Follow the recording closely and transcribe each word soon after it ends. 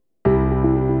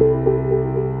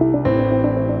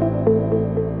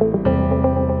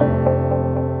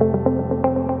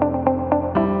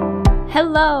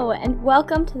Hello, and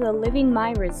welcome to the Living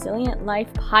My Resilient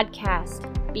Life podcast.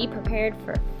 Be prepared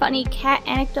for funny cat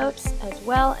anecdotes as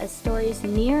well as stories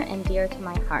near and dear to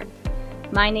my heart.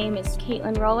 My name is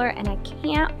Caitlin Roller, and I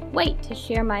can't wait to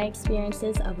share my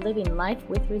experiences of living life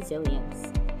with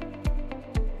resilience.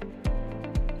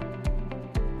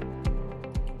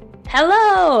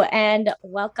 Hello, and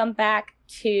welcome back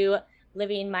to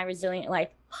Living My Resilient Life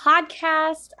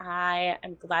podcast. I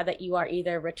am glad that you are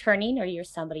either returning or you're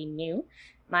somebody new.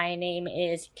 My name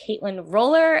is Caitlin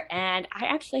Roller, and I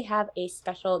actually have a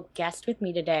special guest with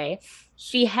me today.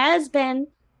 She has been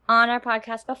on our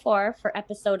podcast before for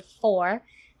episode 4,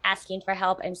 asking for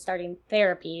help and starting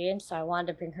therapy, and so I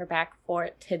wanted to bring her back for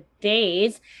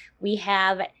today's. We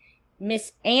have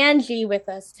Miss Angie with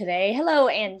us today. Hello,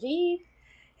 Angie.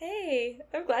 Hey,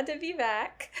 I'm glad to be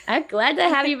back. I'm glad to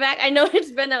have you back. I know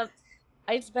it's been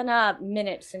a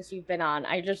minute since you've been on.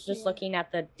 I just looking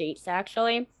at the dates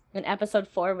actually, and episode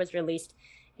 4 was released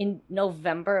in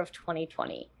November of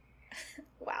 2020.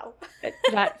 Wow.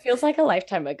 That feels like a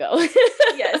lifetime ago.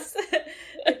 Yes,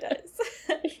 it does.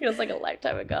 It feels like a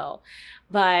lifetime ago.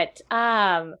 But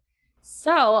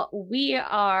so we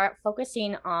are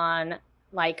focusing on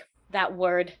like that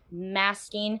word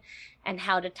masking and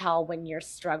how to tell when you're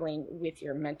struggling with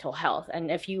your mental health. And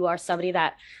if you are somebody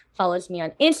that follows me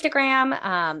on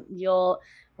Instagram, you'll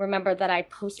remember that I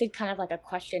posted kind of like a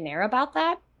questionnaire about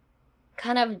that,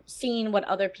 kind of seeing what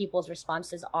other people's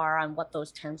responses are on what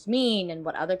those terms mean and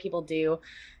what other people do,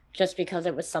 just because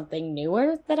it was something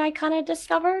newer that I kind of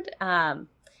discovered. But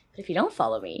if you don't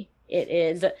follow me, it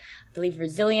is, I believe,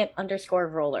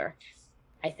 resilient_roller,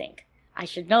 I think. I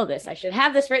should know this. I should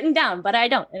have this written down, but I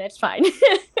don't, and it's fine.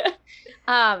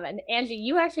 And Angie,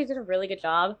 you actually did a really good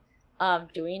job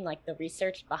of doing like the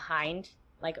research behind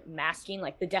like masking,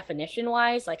 like the definition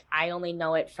wise. Like I only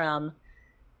know it from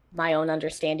my own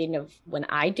understanding of when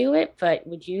I do it, but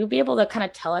would you be able to kind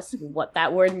of tell us what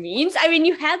that word means? I mean,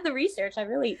 you had the research.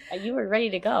 You were ready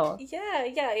to go. Yeah.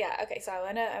 Okay, so I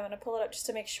wanna pull it up just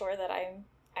to make sure that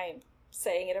I'm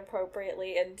saying it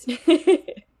appropriately, and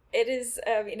it is,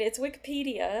 it's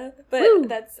Wikipedia, but Woo!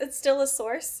 It's still a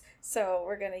source, so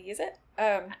we're going to use it.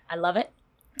 I love it.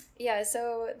 Yeah,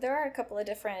 so there are a couple of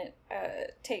different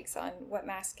takes on what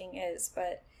masking is,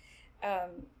 but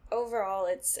overall,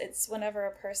 it's whenever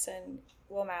a person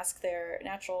will mask their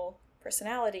natural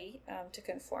personality to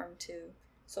conform to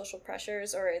social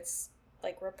pressures, or it's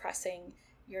like repressing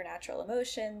your natural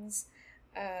emotions,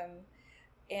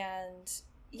 and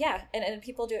yeah, and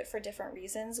people do it for different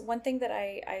reasons. One thing that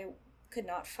I could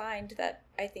not find that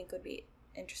I think would be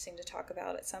interesting to talk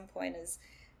about at some point is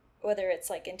whether it's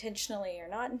like intentionally or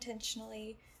not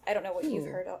intentionally. I don't know what you've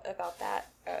heard about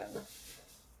that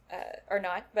or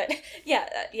not, but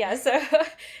yeah. So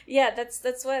yeah,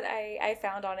 that's what I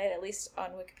found on it, at least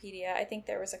on Wikipedia. I think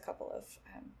there was a couple of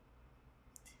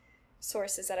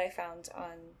sources that I found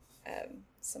on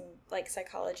some like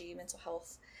psychology, mental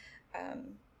health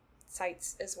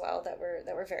sites as well that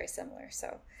were very similar.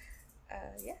 So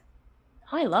yeah.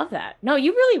 Oh, I love that. No,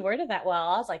 you really worded that well.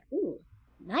 I was like, ooh,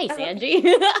 nice, Angie.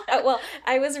 Well,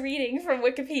 I was reading from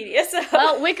Wikipedia, so.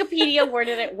 Well, Wikipedia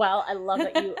worded it well. I love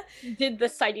that you did the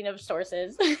citing of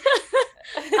sources.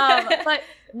 But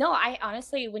no, I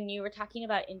honestly, when you were talking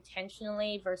about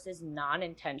intentionally versus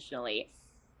non-intentionally,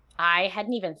 I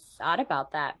hadn't even thought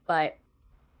about that. But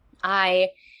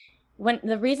when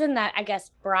the reason that I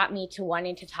guess brought me to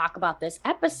wanting to talk about this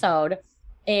episode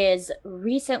is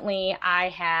recently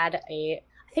I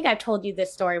think I've told you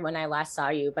this story when I last saw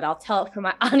you, but I'll tell it for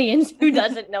my audience who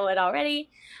doesn't know it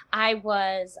already. I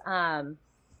was,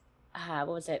 what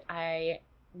was it? I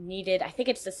think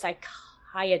it's the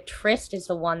psychiatrist is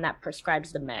the one that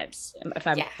prescribes the meds, if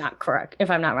I'm not correct,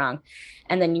 if I'm not wrong.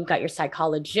 And then you've got your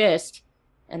psychologist,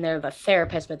 and they're the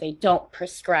therapist, but they don't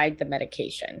prescribe the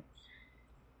medication.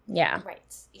 Yeah.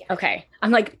 Right. Yeah. Okay.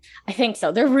 I'm like, I think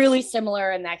so. They're really similar,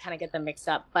 and I kind of get them mixed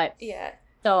up. But yeah.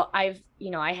 So I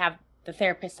have the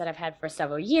therapist that I've had for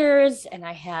several years, and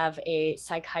I have a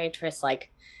psychiatrist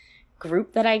like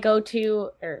group that I go to,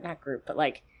 or not group, but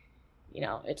like,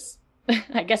 it's,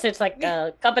 I guess it's like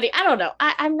a company. I don't know.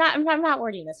 I'm not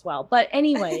wording this well, but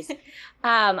anyways,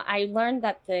 I learned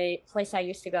that the place I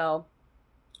used to go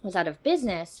was out of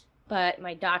business, but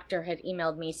my doctor had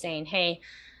emailed me saying, hey,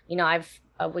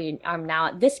 I'm now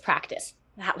at this practice.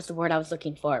 That was the word I was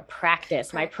looking for.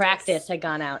 Practice. My practice had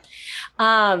gone out.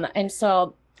 And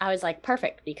so I was like,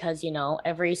 perfect, because,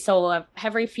 every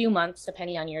few months,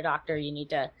 depending on your doctor, you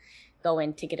need to go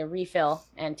in to get a refill.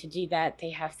 And to do that, they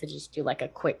have to just do like a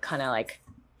quick kind of like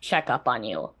check up on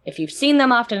you. If you've seen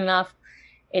them often enough,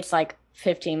 it's like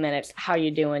 15 minutes. How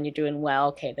you doing? You're doing well.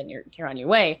 Okay, then you're on your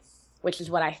way, which is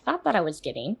what I thought that I was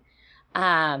getting.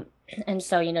 Um, and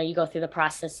so, you go through the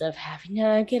process of having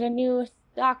to get a new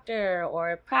doctor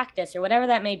or practice or whatever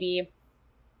that may be.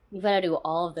 You've got to do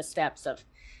all of the steps of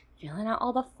filling out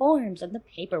all the forms and the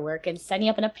paperwork and setting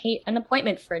up an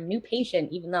appointment for a new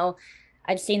patient, even though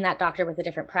I'd seen that doctor with a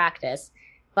different practice.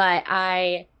 But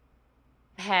I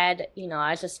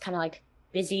was just kind of like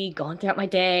busy going throughout my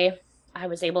day. I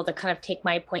was able to kind of take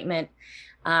my appointment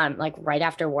like right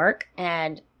after work.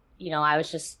 And,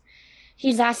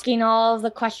 he's asking all of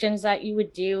the questions that you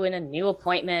would do in a new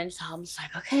appointment. So I'm just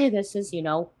like, okay, this is,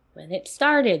 when it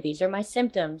started, these are my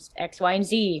symptoms, X, Y, and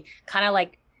Z, kind of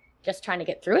like just trying to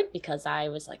get through it because I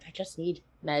was like, I just need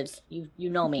meds. You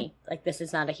know me, like this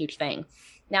is not a huge thing.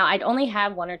 Now, I'd only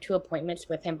had 1 or 2 appointments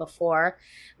with him before.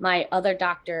 My other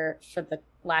doctor for the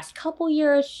last couple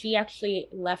years, she actually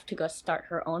left to go start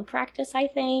her own practice, I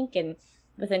think. And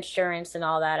with insurance and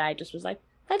all that, I just was like,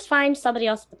 that's fine. Somebody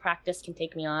else at the practice can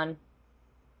take me on,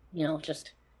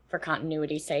 just for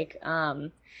continuity's sake.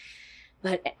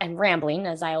 But I'm rambling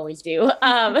as I always do.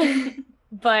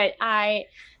 But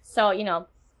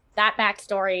that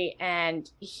backstory, and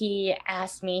he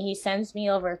sends me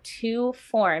over 2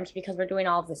 forms because we're doing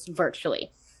all of this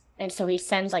virtually. And so he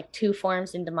sends like 2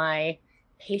 forms into my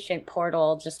patient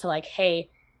portal just to like, hey,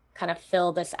 kind of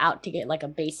fill this out to get like a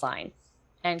baseline.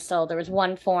 And so there was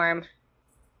one form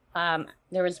that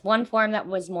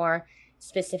was more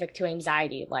specific to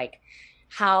anxiety, like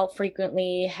how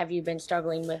frequently have you been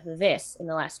struggling with this in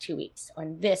the last 2 weeks or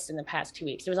this in the past 2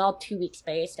 weeks? It was all 2 weeks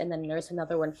based. And then there's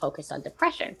another one focused on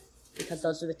depression because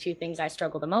those are the 2 things I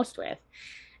struggle the most with.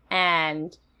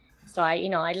 And so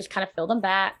I just kind of filled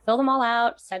them all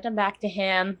out, sent them back to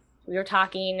him. We were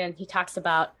talking and he talks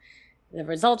about the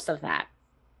results of that.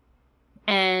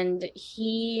 And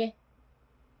he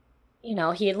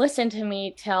had listened to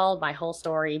me tell my whole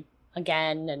story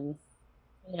again. And,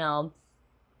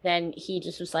 then he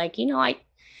just was like,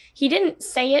 he didn't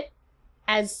say it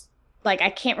as like,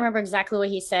 I can't remember exactly what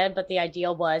he said, but the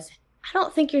idea was, I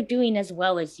don't think you're doing as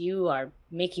well as you are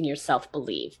making yourself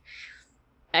believe.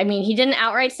 I mean, he didn't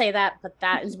outright say that, but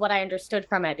that is what I understood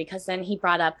from it, because then he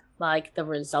brought up like the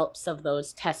results of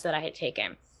those tests that I had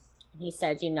taken. He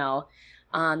said,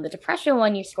 on the depression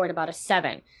one, you scored about a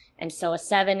 7. And so a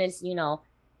 7 is,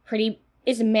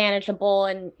 is manageable,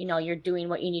 and, you're doing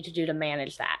what you need to do to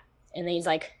manage that. And then he's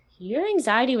like, your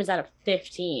anxiety was at a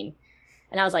 15.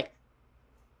 And I was like,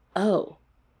 oh,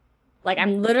 like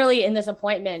I'm literally in this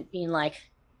appointment being like,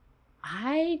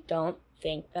 I don't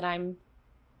think that I'm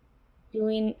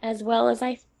doing as well as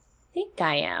I think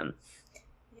I am,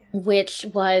 which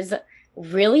was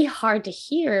really hard to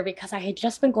hear because I had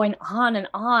just been going on and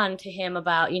on to him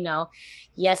about,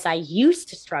 yes, I used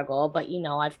to struggle, but,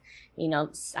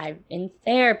 I'm in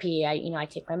therapy. I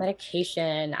take my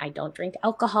medication. I don't drink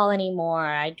alcohol anymore.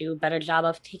 I do a better job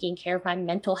of taking care of my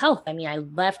mental health. I mean, I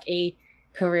left a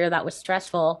career that was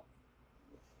stressful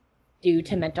due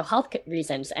to mental health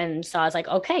reasons. And so I was like,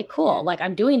 okay, cool. Like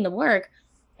I'm doing the work.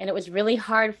 And it was really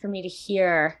hard for me to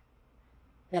hear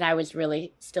that I was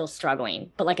really still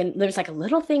struggling. But there was like a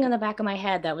little thing in the back of my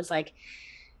head that was like,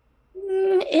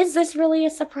 is this really a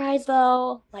surprise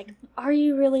though? Like, are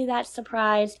you really that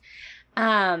surprised?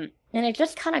 And it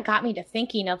just kind of got me to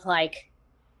thinking of like,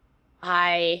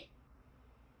 I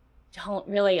don't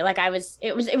really like,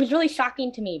 it was really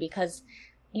shocking to me because,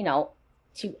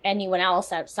 to anyone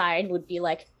else outside would be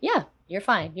like, yeah, you're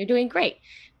fine. You're doing great.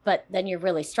 But then you're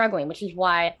really struggling, which is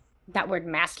why that word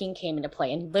masking came into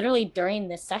play. And literally during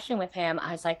this session with him,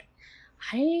 I was like,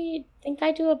 I think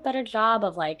I do a better job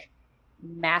of like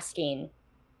masking.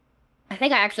 I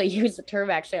think I actually used the term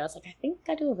I was like, I think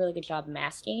I do a really good job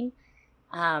masking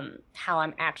how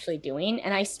I'm actually doing.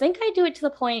 And I think I do it to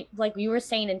the point, like you were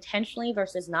saying, intentionally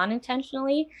versus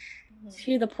non-intentionally,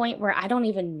 to the point where I don't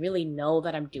even really know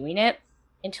that I'm doing it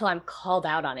until I'm called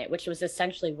out on it, which was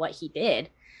essentially what he did.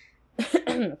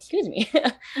 Excuse me.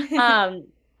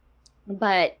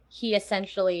 But he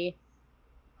essentially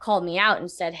called me out and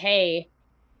said, hey,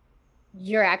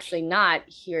 you're actually not,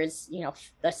 here's,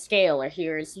 the scale, or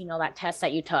here's, that test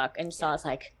that you took. And so I was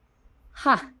like,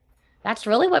 that's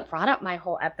really what brought up my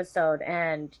whole episode.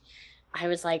 And I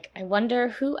was like, I wonder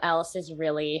who else is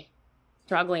really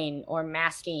struggling or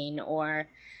masking, or,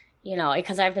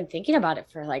 because I've been thinking about it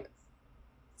for like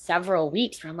several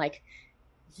weeks where I'm like,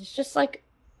 is this just like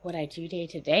what I do day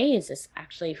to day? Is this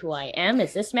actually who I am?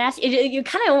 Is this masking? You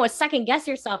kind of almost second guess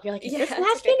yourself. You're like, is this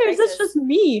masking or is this just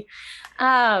me?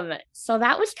 So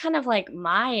that was kind of like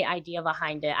my idea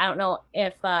behind it. I don't know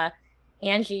if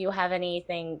Angie, you have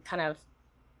anything kind of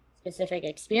specific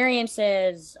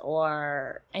experiences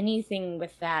or anything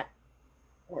with that,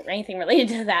 or anything related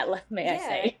to that, may I Yeah.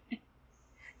 say?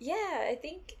 Yeah, I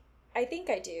think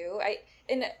I do.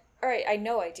 And all right, I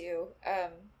know I do.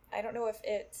 I don't know if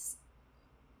it's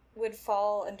would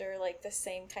fall under like the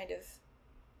same kind of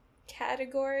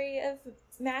category of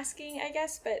masking, I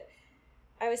guess, but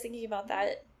I was thinking about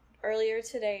that earlier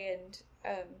today, and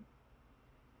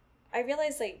I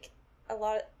realized like a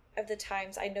lot of the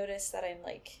times I notice that I'm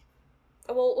like,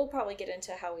 we'll probably get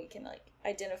into how we can like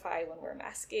identify when we're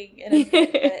masking in a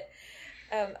bit,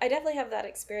 but I definitely have that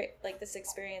experience, like this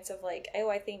experience of like, oh,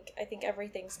 I think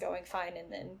everything's going fine,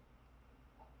 and then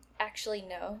actually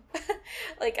no,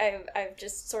 like I've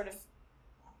just sort of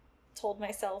told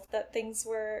myself that things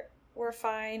were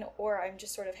fine, or I'm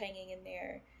just sort of hanging in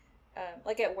there.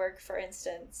 Like at work, for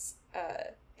instance,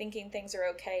 thinking things are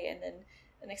okay, and then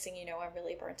the next thing you know, I'm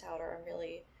really burnt out, or I'm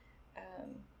really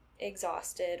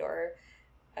exhausted, or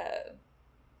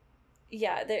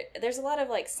yeah, there's a lot of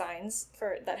like signs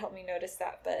for that help me notice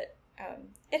that, but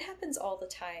it happens all the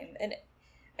time, and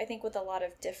I think with a lot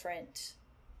of different,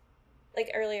 like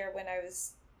earlier when I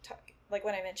was like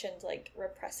when I mentioned like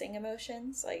repressing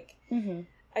emotions, like Hmm.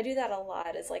 I do that a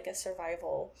lot as like a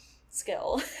survival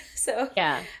skill. So,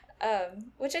 Yeah.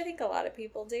 which I think a lot of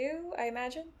people do, I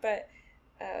imagine, but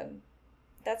um,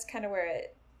 that's kind of where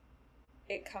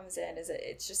it comes in. Is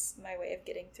it's just my way of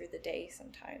getting through the day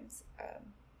sometimes,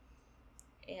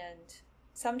 and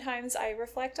sometimes I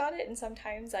reflect on it, and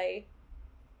sometimes I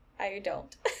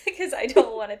don't because I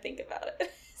don't want to think about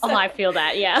it. Oh, So, I feel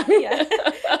that. Yeah. yeah,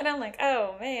 and I'm like,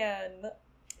 oh man,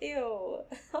 ew.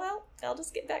 Well, I'll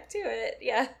just get back to it.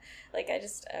 Yeah, like I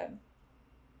just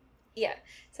yeah,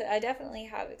 so I definitely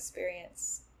have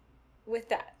experience with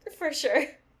that for sure.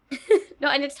 No,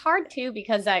 and it's hard too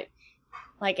because I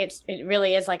like it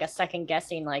really is like a second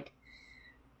guessing, like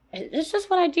it's just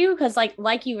what I do because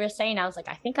like you were saying, I was like,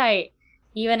 I think I,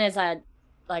 even as a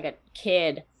like a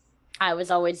kid, I was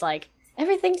always like,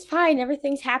 everything's fine,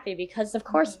 everything's happy, because of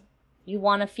course Mm-hmm. you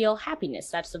want to feel happiness.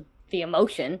 That's the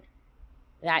emotion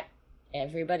that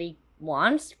everybody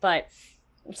wants, but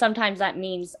sometimes that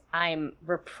means I'm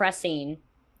repressing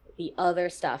the other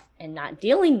stuff and not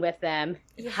dealing with them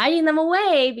and Yeah. hiding them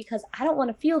away because I don't want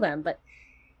to feel them, but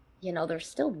they're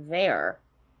still there,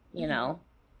 you Mm-hmm. know.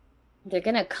 They're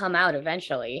going to come out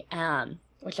eventually.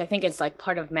 Which I think is like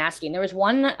part of masking. There was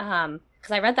one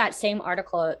because I read that same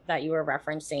article that you were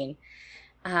referencing.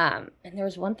 And there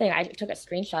was one thing, I took a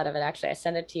screenshot of it actually. I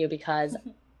sent it to you because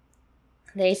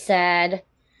they said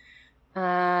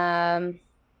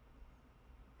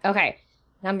okay,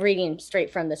 I'm reading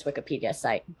straight from this Wikipedia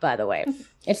site, by the way.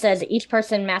 It says each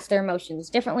person masks their emotions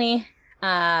differently.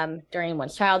 During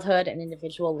one's childhood, an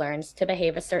individual learns to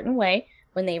behave a certain way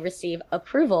when they receive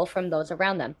approval from those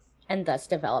around them, and thus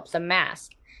develops a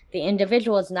mask. The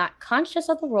individual is not conscious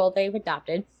of the role they've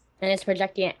adopted and is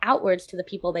projecting it outwards to the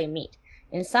people they meet.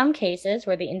 In some cases,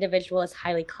 where the individual is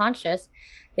highly conscious,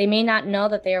 they may not know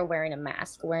that they are wearing a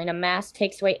mask. Wearing a mask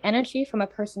takes away energy from a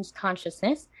person's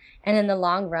consciousness and in the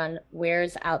long run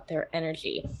wears out their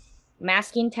energy.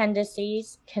 Masking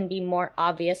tendencies can be more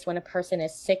obvious when a person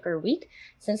is sick or weak,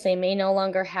 since they may no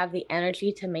longer have the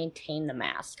energy to maintain the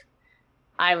mask.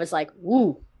 I was like,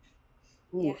 ooh,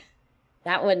 Yeah.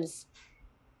 that one's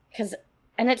because,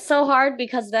 and it's so hard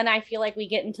because then I feel like we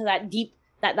get into that deep,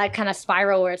 that kind of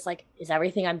spiral where it's like, is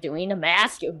everything I'm doing a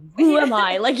mask? Who am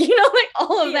I? Like, like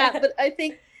all of that. Yeah. But I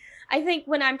think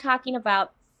when I'm talking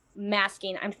about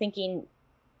masking, I'm thinking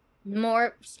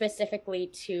more specifically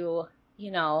to,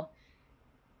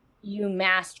 you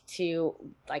mask to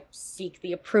like seek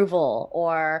the approval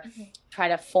or Mm-hmm. try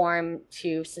to form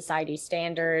to society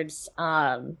standards,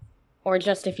 or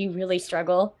just if you really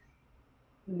struggle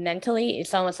mentally,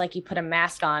 it's almost like you put a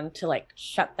mask on to like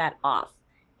shut that off,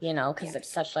 because Yeah.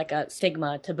 it's such like a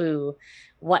stigma, taboo,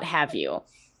 what have you.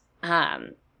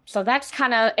 So that's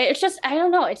kind of, it's just, I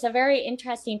don't know, it's a very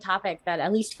interesting topic that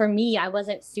at least for me, I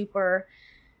wasn't super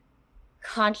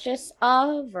conscious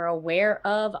of or aware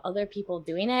of other people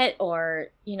doing it. Or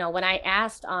when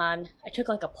I took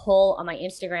like a poll on my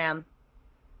Instagram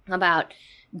about,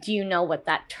 do you know what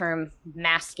that term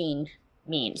masking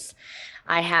means?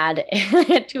 I had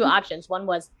two options. One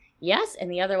was yes, and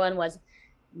the other one was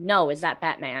no. Is that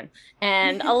Batman?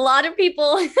 And a lot of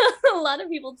people a lot of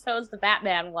people chose the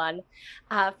Batman one.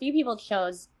 A few people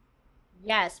chose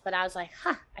yes, but I was like,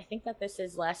 I think that this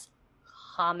is less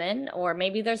common, or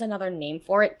maybe there's another name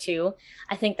for it too.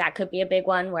 I think that could be a big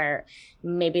one where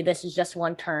maybe this is just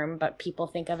one term, but people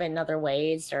think of it in other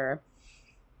ways, or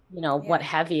Yeah. what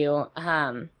have you.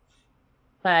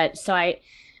 But so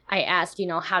I asked,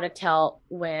 how to tell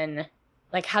when,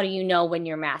 like, how do you know when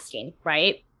you're masking,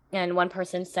 right? And one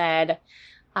person said,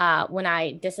 when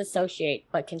I disassociate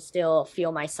but can still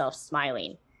feel myself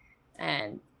smiling.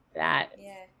 And that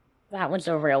Yeah. that one's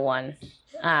a real one.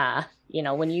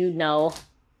 When you know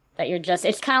that you're just,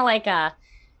 it's kind of like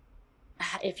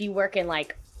if you work in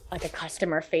like a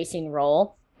customer facing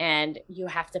role and you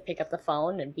have to pick up the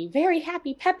phone and be very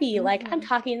happy peppy, like I'm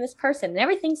talking to this person and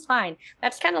everything's fine.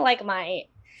 That's kind of like my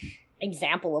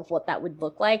example of what that would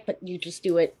look like, but you just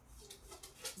do it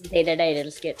day to day to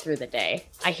just get through the day.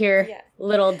 I hear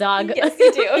little dog yes,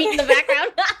 you do. in the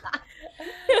background.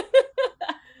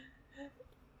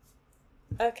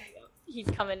 Okay. He's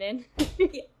coming in.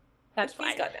 Yeah. That's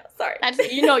fine. He's gone now. Sorry.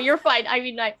 You're fine. I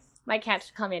mean, my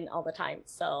cats come in all the time,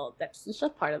 so that's just a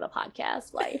part of the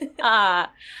podcast life.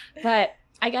 But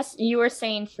I guess you were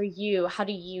saying for you, how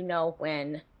do you know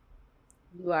when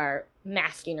you are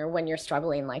masking or when you're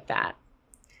struggling like that?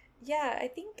 Yeah, I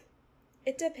think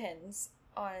it depends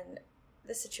on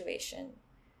the situation.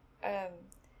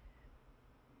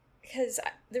 Because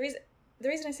the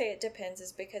reason I say it depends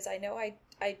is because I know I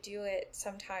do it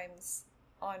sometimes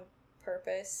on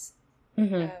purpose,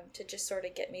 to just sort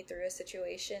of get me through a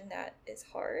situation that is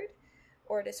hard,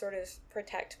 or to sort of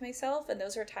protect myself. And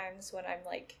those are times when I'm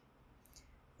like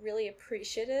really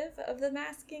appreciative of the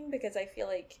masking, because I feel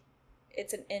like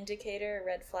it's an indicator, a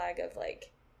red flag of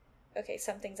like, okay,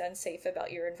 something's unsafe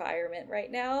about your environment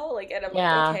right now. Like, and I'm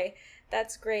like, okay,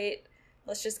 that's great.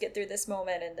 Let's just get through this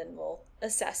moment and then we'll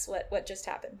assess what just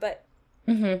happened. But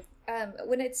when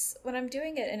I'm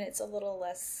doing it and it's a little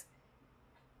less,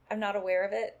 I'm not aware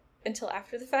of it until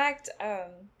after the fact.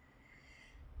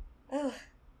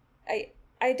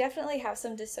 I definitely have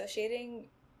some dissociating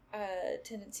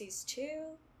tendencies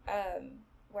too,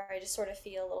 where I just sort of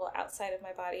feel a little outside of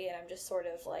my body, and I'm just sort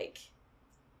of like.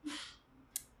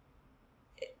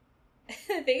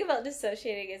 The thing about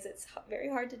dissociating is it's very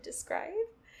hard to describe.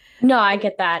 No, I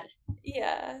get that.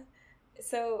 Yeah.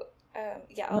 So,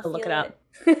 I'll look it up.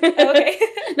 Okay.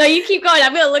 No, you keep going.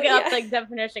 I'm going to look it up, like,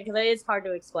 definition, because it is hard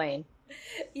to explain.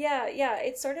 Yeah.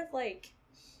 It's sort of like,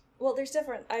 well, there's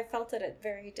different, I felt it at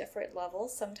very different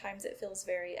levels. Sometimes it feels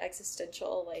very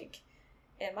existential, like,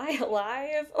 am I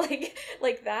alive?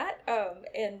 Like that.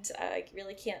 And I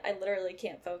literally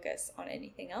can't focus on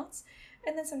anything else.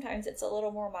 And then sometimes it's a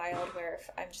little more mild, where if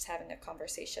I'm just having a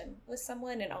conversation with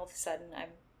someone and all of a sudden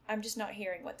I'm just not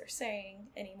hearing what they're saying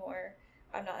anymore.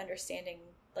 I'm not understanding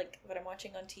like what I'm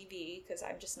watching on TV because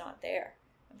I'm just not there.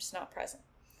 I'm just not present.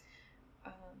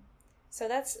 So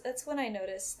that's when I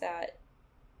noticed that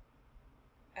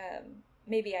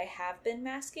maybe I have been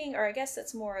masking, or I guess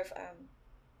that's more of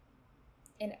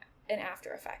an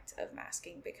after effect of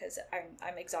masking, because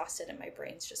I'm exhausted and my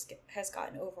brain's just has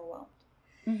gotten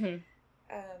overwhelmed.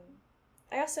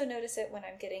 I also notice it when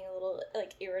I'm getting a little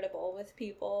like irritable with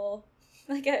people,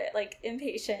 like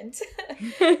impatient.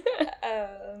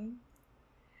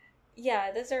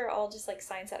 Yeah, those are all just like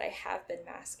signs that I have been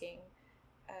masking.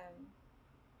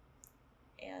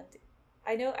 And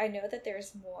I know that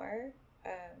there's more.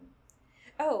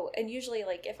 And usually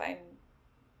like if I'm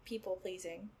people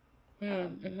pleasing,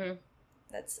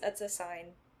 that's a sign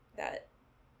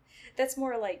that's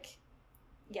more like,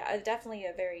 yeah, definitely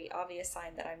a very obvious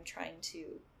sign that I'm trying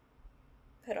to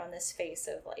put on this face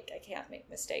of like, I can't make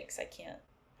mistakes. I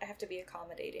have to be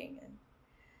accommodating. And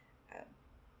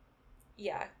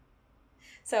yeah.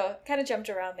 So kind of jumped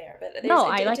around there, but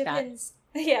I like depends.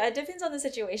 That. Yeah, it depends on the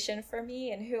situation for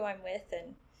me and who I'm with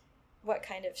and what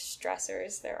kind of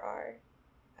stressors there are.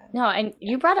 No, and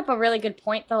you brought up a really good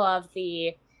point though of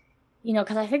the,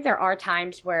 because I think there are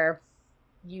times where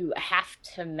you have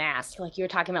to mask, like you were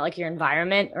talking about, like your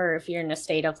environment, or if you're in a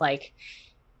state of like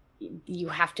you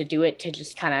have to do it to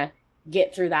just kind of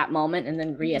get through that moment and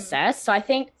then reassess. So I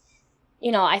think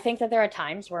that there are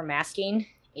times where masking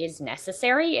is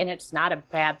necessary and it's not a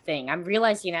bad thing. I'm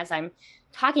realizing as I'm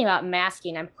talking about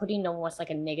masking, I'm putting almost like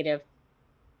a negative,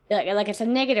 like it's a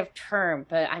negative term,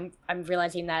 but I'm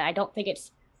realizing that I don't think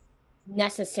it's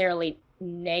necessarily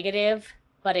negative,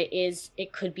 but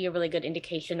it could be a really good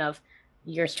indication of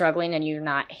you're struggling and you're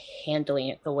not handling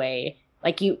it the way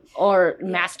like you, or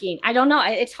masking. I don't know.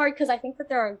 It's hard because I think that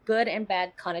there are good and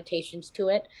bad connotations to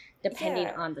it depending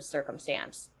on the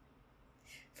circumstance.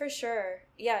 For sure.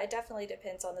 Yeah, it definitely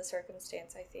depends on the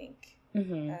circumstance, I think.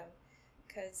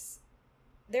 Because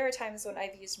there are times when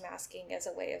I've used masking as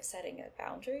a way of setting a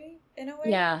boundary in a way.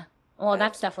 Yeah. Well,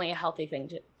 that's definitely a healthy thing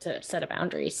to set a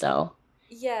boundary. So.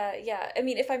 Yeah. I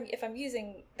mean, if I'm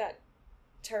using that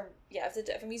term,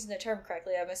 if I'm using the term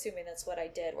correctly, I'm assuming that's what I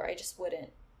did, where I just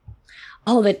wouldn't.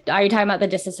 Oh, are you talking about the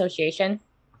disassociation?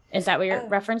 Is that what you're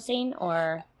referencing,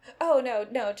 or? Oh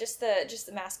no, just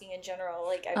the masking in general.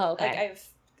 Oh, okay. I've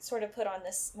sort of put on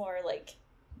this more like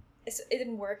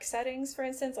in work settings, for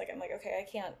instance. Like I'm like, okay,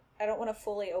 I don't want to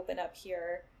fully open up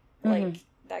here. Like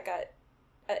that got,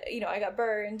 I got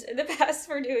burned in the past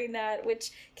for doing that,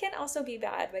 which can also be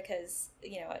bad because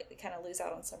I kind of lose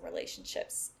out on some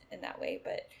relationships in that way.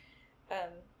 But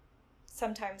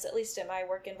sometimes, at least in my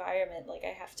work environment, like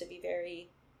I have to be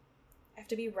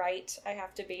right. I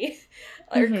have to be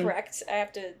or correct. I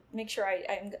have to make sure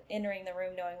I'm entering the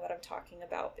room knowing what I'm talking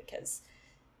about, because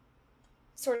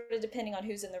sort of depending on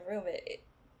who's in the room,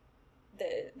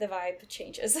 the vibe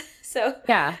changes. So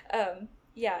yeah.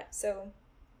 So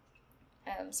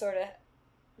sort of,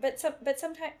 but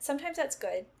sometimes that's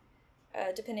good,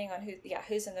 depending on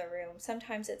who's in the room.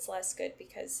 Sometimes it's less good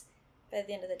because by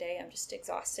the end of the day, I'm just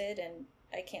exhausted and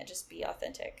I can't just be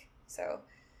authentic. So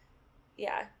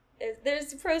yeah,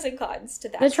 there's pros and cons to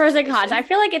that. There's pros and cons. I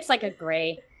feel like it's like a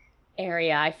gray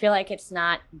area. I feel like it's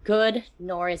not good,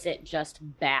 nor is it just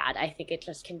bad. I think it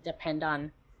just can depend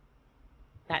on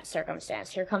that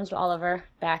circumstance. Here comes Oliver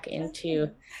back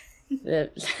into the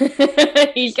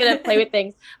he's gonna play with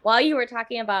things. While you were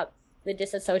talking about the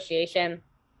disassociation,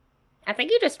 I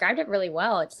think you described it really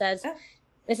well. It says,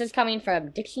 this is coming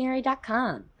from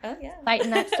dictionary.com. Oh yeah.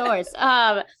 Citing that source.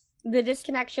 The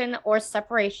disconnection or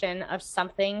separation of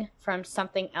something from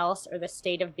something else, or the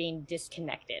state of being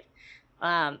disconnected.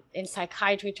 In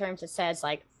psychiatry terms, it says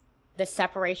like the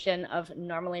separation of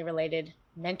normally related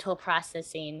mental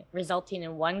processing, resulting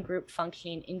in one group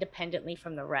functioning independently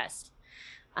from the rest.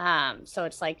 So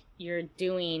it's like you're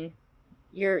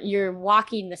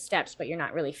walking the steps, but you're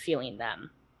not really feeling them,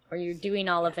 or you're doing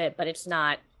all of it, but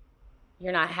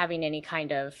you're not having any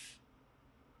kind of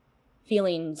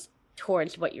feelings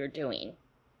towards what you're doing.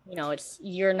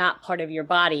 You're not part of your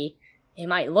body. It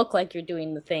might look like you're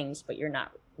doing the things, but you're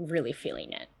not really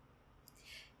feeling it.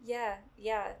 Yeah,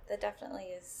 that definitely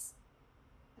is.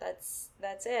 That's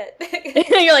it.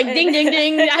 You're like, ding, ding,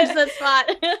 ding, that's the spot.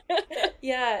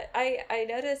 Yeah, I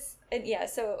notice, and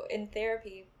so in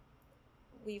therapy,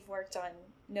 we've worked on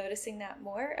noticing that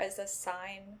more as a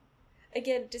sign.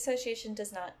 Again, dissociation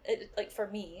does not, like for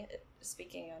me,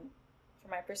 speaking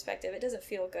from my perspective, it doesn't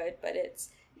feel good, but it's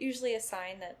usually a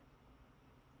sign that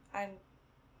I'm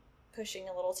pushing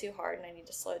a little too hard and I need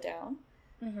to slow down.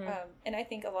 And I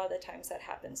think a lot of the times that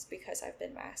happens because I've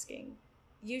been masking,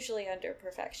 usually under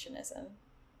perfectionism.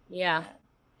 Yeah.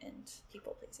 And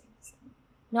people pleasing. So.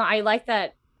 No, I like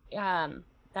that.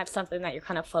 That's something that you're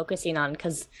kind of focusing on,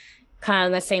 because kind of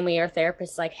in the same way your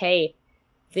therapist's like, hey,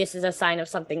 this is a sign of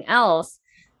something else.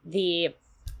 The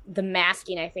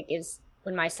masking, I think, is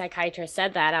when my psychiatrist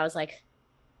said that, I was like,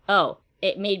 oh,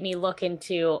 it made me look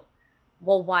into,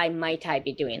 well, why might I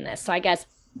be doing this? So I guess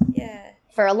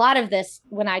for a lot of this,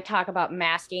 when I talk about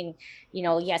masking,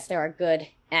 yes, there are good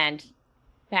and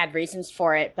bad reasons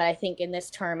for it. But I think in this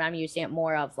term, I'm using it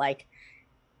more of like,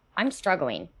 I'm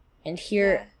struggling. And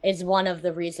here is one of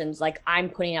the reasons, like I'm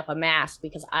putting up a mask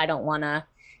because I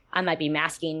might be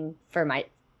masking for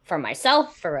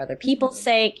myself, for other people's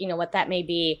sake, what that may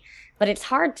be. But it's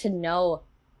hard to know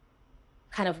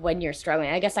kind of when you're struggling.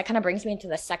 I guess that kind of brings me into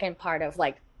the second part of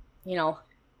like,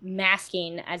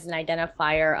 masking as an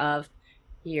identifier of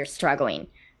you're struggling.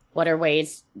 What are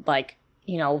ways like,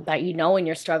 that when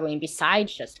you're struggling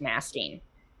besides just masking?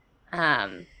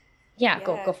 Go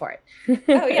for it.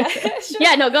 Oh yeah. Sure.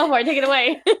 Yeah, no, go for it. Take it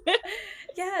away.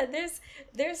 Yeah,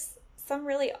 there's some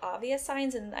really obvious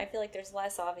signs, and I feel like there's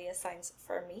less obvious signs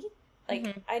for me.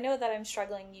 Like I know that I'm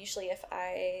struggling usually if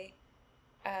I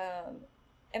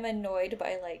am annoyed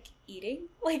by like eating.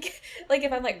 Like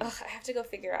if I'm like, oh, I have to go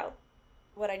figure out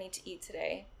what I need to eat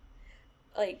today.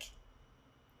 Like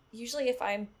usually if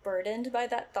I'm burdened by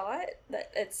that thought,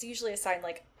 that it's usually a sign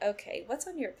like, okay, what's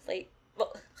on your plate?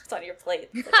 Well, what's on your plate?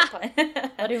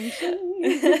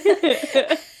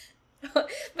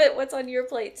 But what's on your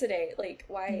plate today? Like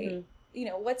why,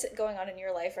 what's going on in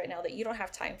your life right now that you don't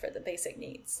have time for the basic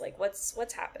needs? Like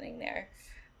what's happening there?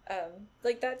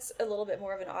 Like that's a little bit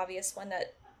more of an obvious one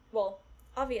that, well,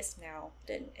 obvious now.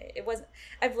 It wasn't.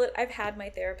 I've had my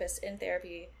therapist in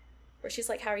therapy where she's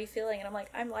like, how are you feeling? And I'm like,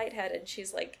 I'm lightheaded. And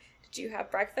she's like, did you have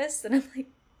breakfast? And I'm like,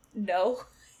 no.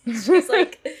 She's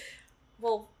like,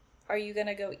 well, are you going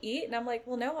to go eat? And I'm like,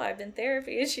 well, no, I've been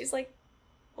therapy. And she's like,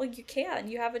 well,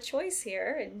 you have a choice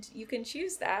here and you can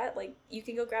choose that. Like you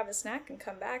can go grab a snack and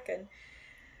come back. And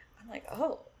I'm like,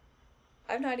 oh,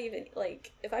 I'm not even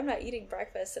like, if I'm not eating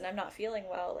breakfast and I'm not feeling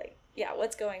well, like, yeah,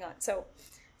 what's going on? So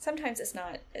sometimes it's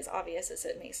not as obvious as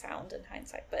it may sound in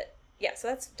hindsight, but yeah, so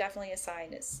that's definitely a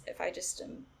sign is if I just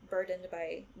am burdened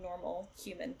by normal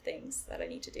human things that I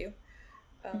need to do.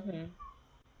 Mm-hmm.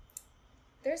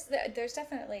 There's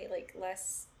definitely like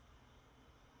less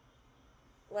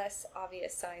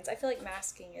obvious signs. I feel like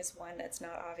masking is one that's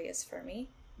not obvious for me.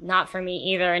 Not for me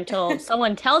either until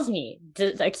someone tells me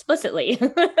explicitly.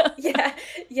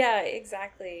 Yeah,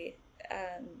 exactly.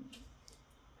 Um,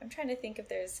 I'm trying to think if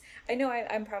there's. I know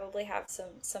I'm probably have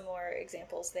some more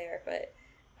examples there, but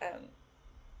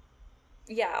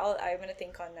yeah, I'm gonna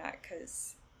think on that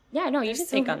because Yeah, no, you should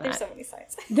think on there's that. so many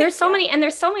signs. There's so Yeah. many, and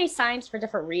there's so many signs for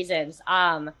different reasons.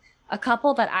 A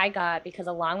couple that I got because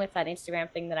along with that Instagram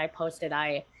thing that I posted,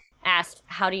 I asked,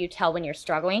 "How do you tell when you're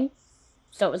struggling?"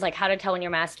 So it was like how to tell when you're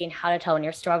masking, how to tell when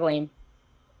you're struggling.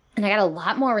 And I got a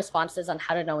lot more responses on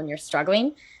how to know when you're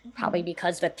struggling, probably Mm-hmm.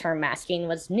 because the term masking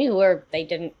was new or they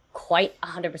didn't quite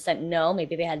 100% know.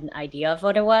 Maybe they had an idea of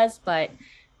what it was, but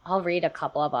I'll read a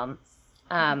couple of them.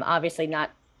 Obviously,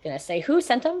 not going to say who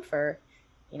sent them for,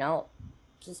 you know,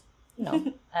 just, you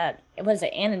know, was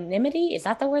it anonymity? Is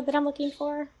that the word that I'm looking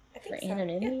for? I For think so. Yeah.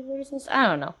 anonymity reasons? I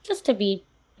don't know. Just to be,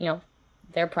 you know,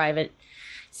 their private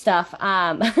stuff.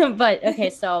 But okay,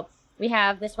 so we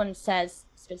have this one says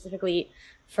specifically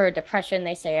for depression,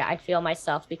 they say, I feel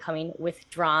myself becoming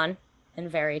withdrawn and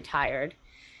very tired,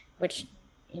 which,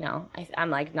 you know, I'm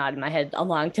like nodding my head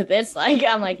along to this. Like,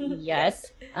 I'm like, Yeah.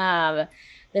 yes.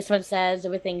 This one says,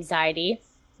 with anxiety,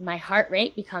 my heart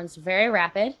rate becomes very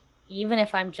rapid, even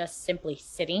if I'm just simply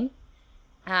sitting.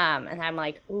 And I'm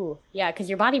like, ooh, yeah, because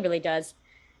your body really does,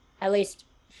 at least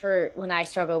for when I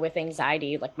struggle with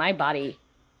anxiety, like my body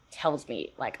tells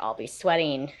me like I'll be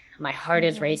sweating, my heart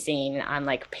is Mm-hmm. racing, I'm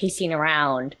like pacing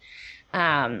around.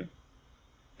 Um,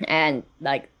 and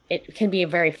like it can be a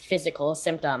very physical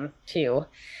symptom too.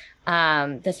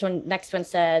 This one, next one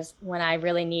says, when I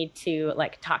really need to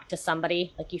like talk to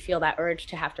somebody, like you feel that urge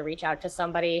to have to reach out to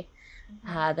somebody.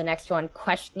 Mm-hmm. The next one,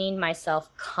 questioning myself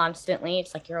constantly.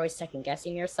 It's like you're always second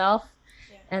guessing yourself.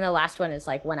 Yeah. And the last one is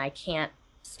like when I can't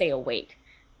stay awake.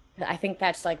 I think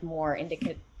that's like more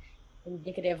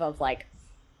indicative of like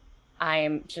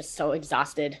I'm just so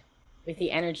exhausted with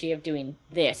the energy of doing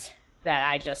this that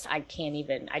I can't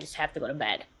even, I just have to go to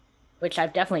bed, which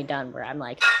I've definitely done where I'm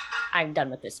like, I'm done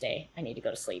with this day. I need to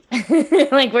go to sleep.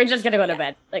 Like we're just gonna go to Yeah.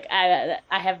 bed. Like I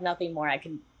have nothing more I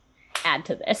can add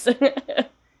to this.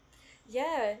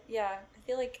 Yeah. I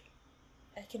feel like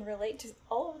I can relate to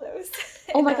all of those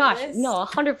Oh in my that gosh, list. no,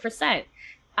 100%.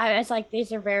 I was like,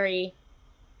 these are very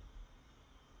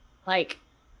like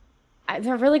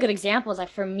they're really good examples. Like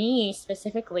for me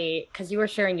specifically, because you were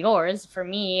sharing yours. For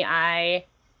me, I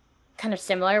kind of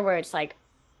similar where it's like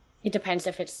it depends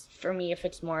if it's for me if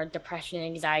it's more depression and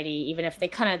anxiety, even if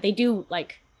they do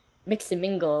like mix and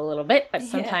mingle a little bit, but Yeah.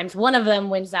 sometimes one of them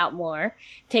wins out more,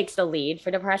 takes the lead. For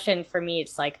depression, for me,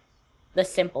 it's like the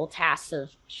simple tasks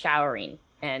of showering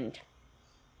and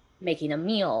making a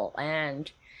meal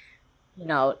and you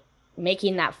know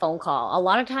making that phone call. A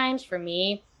lot of times for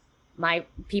me, my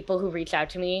people who reach out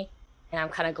to me and I'm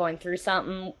kind of going through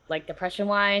something like depression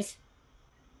wise,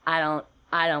 I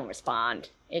don't respond.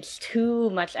 It's too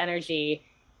much energy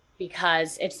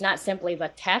because it's not simply the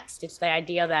text, it's the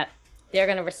idea that they're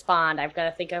going to respond. I've got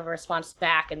to think of a response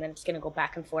back and then it's going to go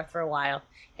back and forth for a while.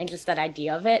 And just that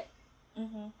idea of it,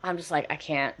 Mm-hmm. I'm just like I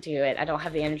can't do it. I don't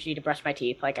have the energy to brush my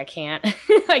teeth. Like I can't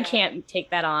I Yeah. can't take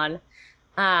that on.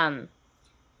 Um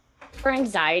for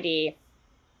anxiety,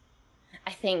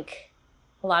 I think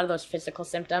a lot of those physical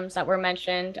symptoms that were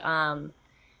mentioned,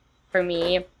 for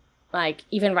me, like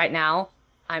even right now,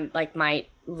 I'm like my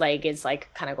leg is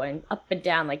like kind of going up and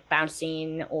down, like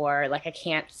bouncing, or like I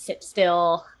can't sit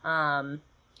still.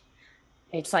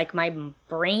 It's like my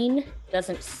brain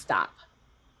doesn't stop.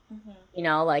 Mm-hmm. You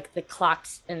know, like the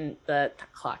clocks and the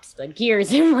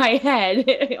gears in my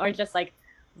head are just like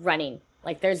running.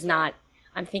 Like there's Yeah. not.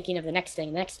 I'm thinking of the next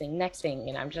thing, next thing, next thing,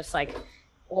 and I'm just like,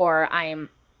 or I'm,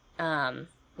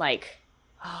 like,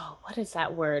 oh, what is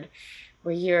that word?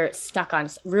 Where you're stuck on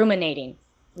ruminating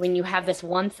when you have Yeah. this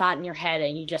one thought in your head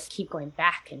and you just keep going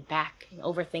back and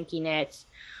overthinking it,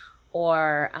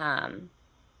 or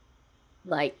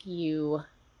like you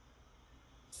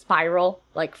spiral.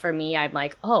 Like for me, I'm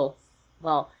like, oh,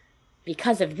 well,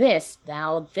 because of this,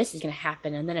 now this is going to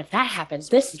happen. And then if that happens,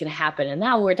 this is going to happen. And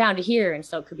now we're down to here. And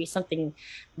so it could be something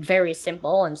very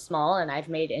simple and small. And I've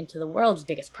made it into the world's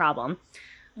biggest problem.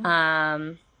 Mm-hmm.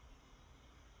 Um,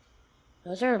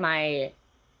 those are the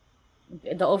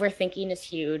overthinking is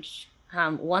huge.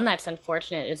 One that's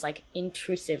unfortunate is like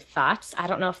intrusive thoughts. I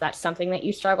don't know if that's something that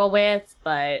you struggle with,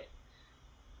 but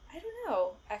I don't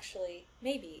know, actually.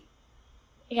 Maybe.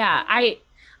 yeah, I don't know.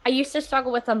 I used to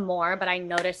struggle with them more, but I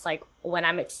noticed like when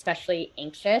I'm especially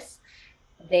anxious,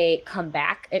 they come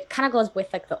back. It kind of goes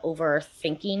with like the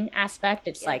overthinking aspect.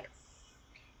 It's Yeah. like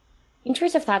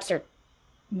intrusive thoughts are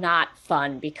not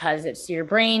fun because it's your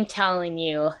brain telling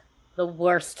you the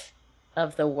worst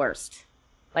of the worst.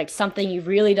 Like something you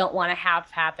really don't want to have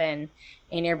happen,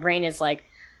 and your brain is like,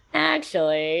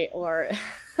 actually, or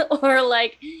or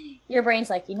like your brain's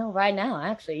like, right now,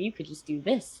 actually, you could just do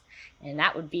this. And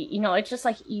that would be, it's just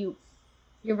like your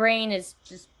brain is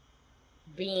just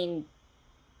being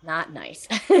not nice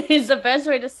is the best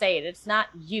way to say it. It's not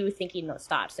you thinking those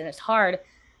thoughts. And it's hard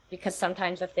because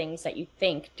sometimes the things that you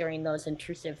think during those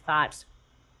intrusive thoughts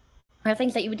are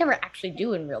things that you would never actually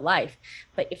do in real life,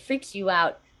 but it freaks you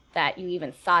out that you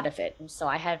even thought of it. And so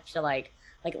I had to like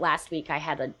last week I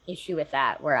had an issue with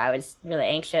that where I was really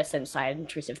anxious and so I had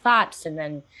intrusive thoughts and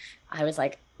then I was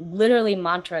like literally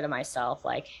mantra to myself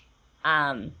like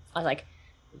I was like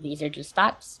these are just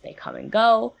thoughts, they come and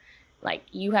go. Like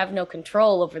you have no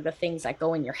control over the things that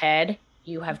go in your head.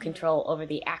 You have control over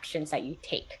the actions that you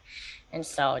take. And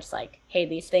so it's like, hey,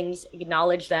 these things,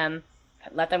 acknowledge them,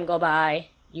 let them go by,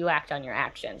 you act on your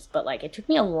actions. But like it took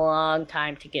me a long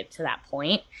time to get to that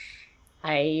point.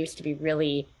 I used to be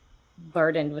really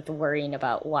burdened with worrying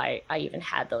about why I even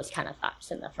had those kind of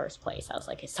thoughts in the first place. I was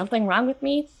like, is something wrong with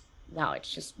me? No,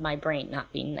 it's just my brain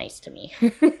not being nice to me.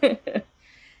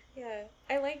 Yeah.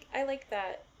 I like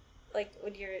that. Like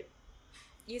when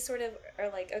you sort of are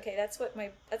like, okay, that's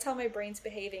how my brain's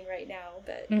behaving right now,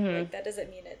 but Hmm. like that doesn't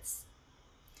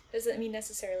mean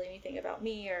necessarily anything about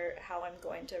me or how I'm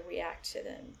going to react to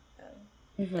them.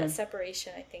 That Hmm.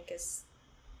 separation, I think is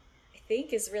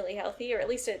really healthy, or at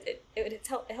least it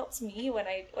helps me when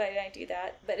I do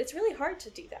that. But it's really hard to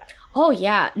do that. Oh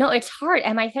yeah. No, it's hard.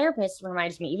 And my therapist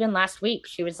reminds me, even last week,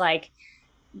 she was like,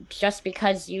 just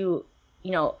because you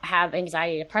have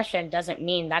anxiety, depression doesn't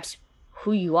mean that's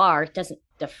who you are. It doesn't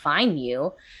define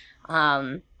you.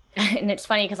 And it's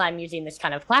funny because I'm using this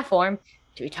kind of platform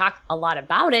to talk a lot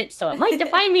about it. So it might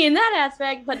define me in that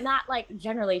aspect, but not like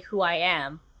generally who I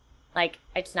am. Like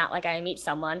it's not like I meet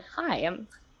someone, hi,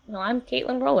 I'm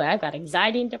Caitlin Roller. I've got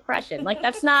anxiety and depression. Like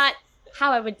that's not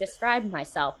how I would describe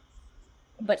myself.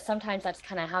 But sometimes that's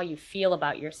kind of how you feel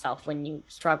about yourself when you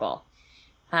struggle.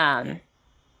 Yeah. Um,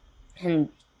 and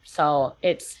so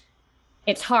it's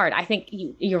hard. I think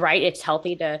you're right. It's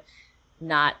healthy to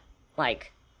not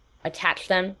like attach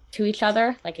them to each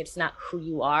other. Like it's not who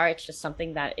you are. It's just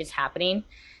something that is happening.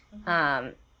 Mm-hmm.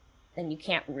 Um, and you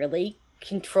can't really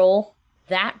control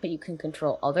that, but you can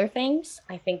control other things.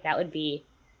 I think that would be,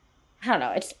 I don't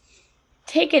know,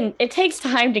 it takes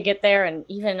time to get there. And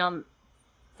even on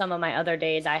some of my other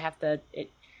days, it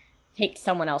takes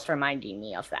someone else reminding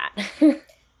me of that. Yeah.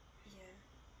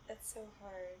 That's so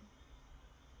hard.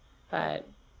 But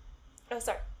Oh,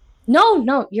 sorry. no,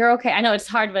 no, you're okay. I know it's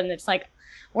hard when it's like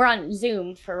we're on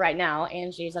Zoom for right now.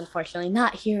 Angie's unfortunately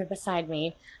not here beside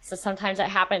me. So sometimes it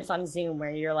happens on Zoom where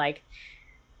you're like,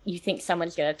 you think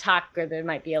someone's gonna talk or there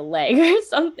might be a leg or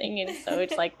something. And so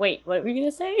it's like, wait, what were you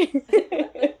gonna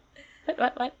say?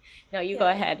 What? No, you go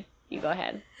Yeah. ahead. You go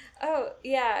ahead. Oh,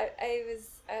 yeah. I was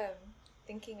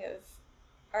thinking of,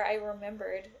 or I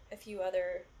remembered a few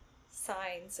other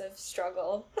signs of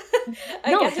struggle.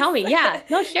 I No, tell me. Yeah. guess.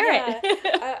 No, share Yeah.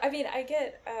 it. I mean, I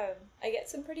get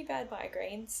some pretty bad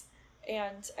migraines,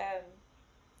 and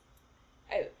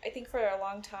I think for a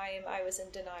long time I was in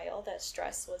denial that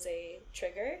stress was a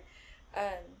trigger.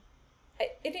 Um,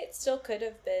 and it still could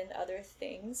have been other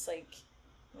things like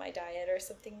my diet or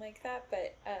something like that,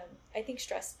 but I think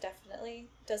stress definitely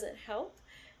doesn't help.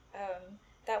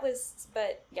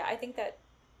 But yeah, I think that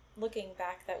looking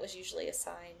back, that was usually a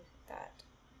sign that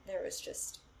there was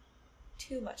just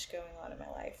too much going on in my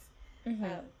life. Hmm.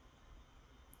 Um,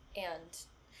 and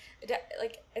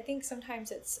like I think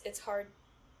sometimes it's hard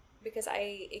because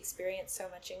I experience so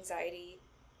much anxiety.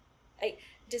 I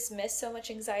dismiss so much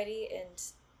anxiety and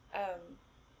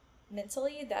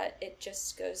mentally that it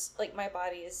just goes like my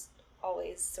body is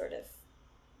always sort of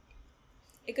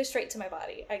it goes straight to my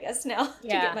body, I guess now to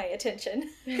get Yeah. my attention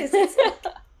because it's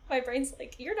like my brain's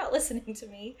like you're not listening to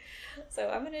me, so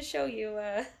I'm gonna show you,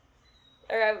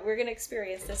 we're gonna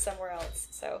experience this somewhere else.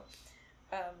 So,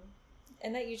 um,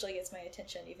 and that usually gets my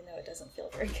attention, even though it doesn't feel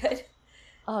very good.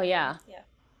 Oh yeah. Yeah.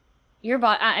 Your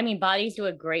body. I mean, bodies do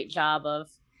a great job of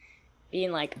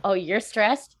being like, oh, you're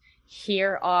stressed.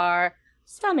 Here are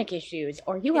stomach issues,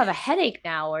 or you have Yeah. a headache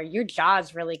now, or your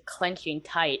jaw's really clenching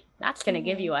tight. That's going to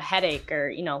give Mm-hmm. you a headache, or,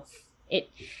 it,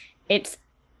 it's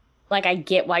like, I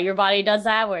get why your body does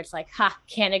that, where it's like, ha,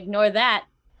 can't ignore that.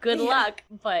 Good Yeah. luck.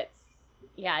 But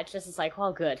yeah, it's like,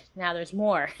 well, good. Now there's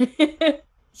more.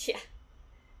 Yeah.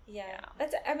 Yeah.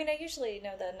 That's, I mean, I usually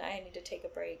know that I need to take a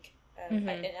break. Mm-hmm.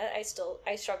 And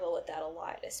I struggle with that a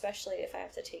lot, especially if I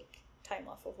have to take time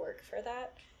off of work for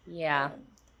that. Yeah.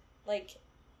 Like,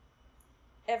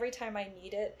 every time I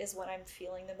need it is when I'm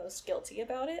feeling the most guilty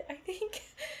about it, I think.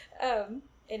 And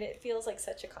it feels like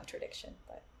such a contradiction,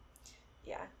 but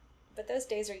yeah. But those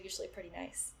days are usually pretty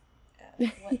nice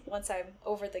once I'm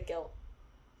over the guilt.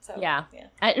 So, yeah.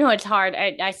 I know it's hard.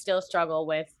 I still struggle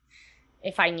with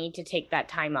if I need to take that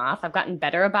time off. I've gotten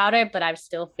better about it, but I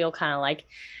still feel kind of like,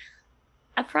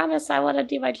 I promise I want to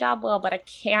do my job well, but I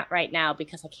can't right now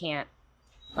because I can't.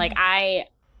 Like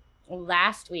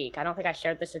last week, I don't think I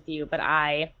shared this with you, but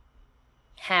I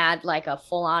had like a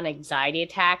full on anxiety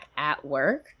attack at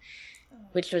work,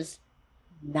 which was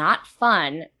not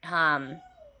fun.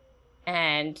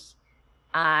 And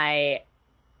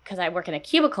because I work in a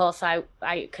cubicle, so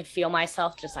I could feel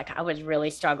myself just like I was really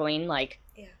struggling, like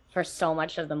for so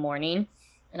much of the morning.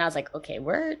 And I was like, okay,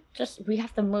 we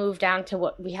have to move down to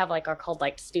what we have like are called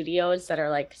like studios that are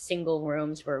like single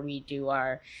rooms where we do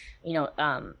our,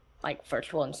 like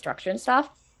virtual instruction stuff.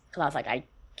 Cause I was like, I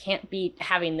can't be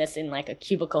having this in like a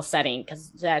cubicle setting because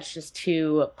that's just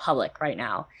too public right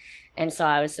now. And so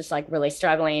I was just like really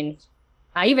struggling.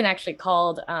 I even actually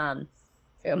called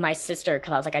my sister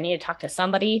because I was like, I need to talk to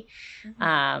somebody.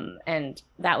 And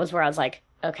that was where I was like,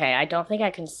 okay, I don't think I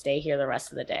can stay here the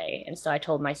rest of the day. And so I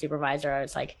told my supervisor, I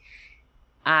was like,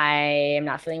 I am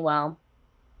not feeling well.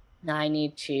 I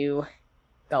need to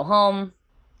go home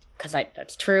because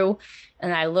that's true.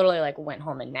 And I literally like went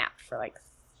home and napped for like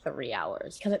 3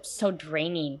 hours because it's so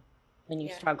draining when you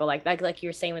struggle like you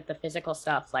were saying with the physical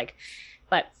stuff. Like,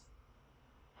 but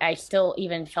I still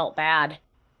even felt bad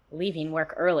leaving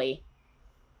work early,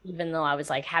 even though I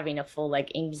was like having a full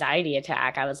like anxiety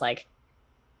attack. I was like,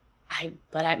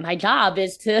 my job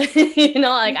is to,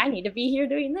 like I need to be here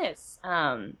doing this.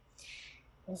 And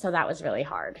so that was really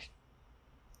hard.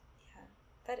 Yeah,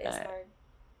 that is hard.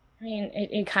 I mean,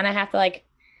 you kind of have to like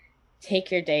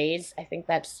take your days. I think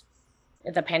that's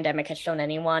the pandemic has shown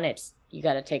anyone. It's you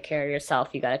got to take care of yourself.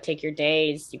 You got to take your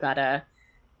days. You got to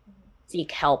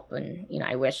seek help. And,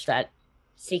 I wish that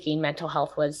seeking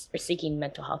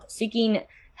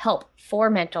help for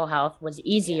mental health was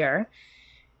easier.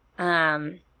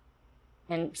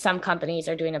 And some companies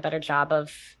are doing a better job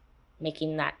of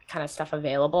making that kind of stuff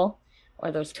available or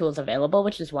those tools available,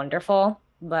 which is wonderful.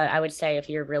 But I would say if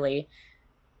you're really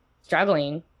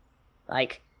struggling,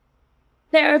 like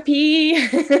therapy,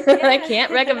 I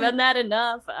can't recommend that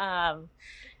enough.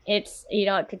 It's,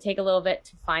 it could take a little bit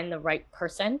to find the right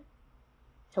person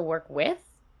to work with.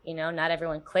 Not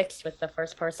everyone clicks with the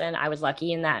first person. I was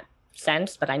lucky in that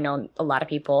sense, but I know a lot of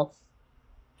people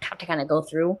have to kind of go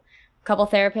through couple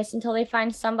therapists until they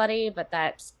find somebody, but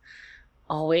that's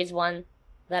always one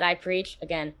that I preach.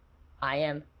 Again, I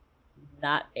am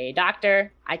not a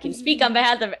doctor. I can speak on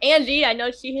behalf of Angie. I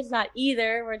know she is not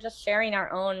either. We're just sharing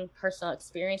our own personal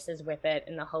experiences with it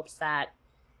in the hopes that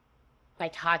by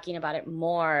talking about it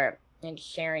more and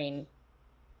sharing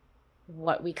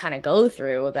what we kind of go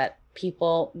through, that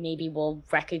people maybe will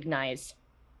recognize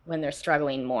when they're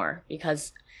struggling more,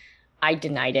 because I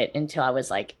denied it until I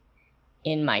was like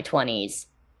in my 20s.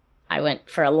 I went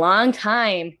for a long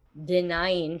time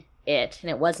denying it, and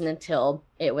it wasn't until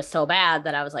it was so bad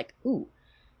that I was like, ooh,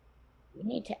 we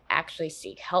need to actually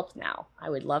seek help now. I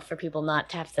would love for people not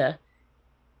to have to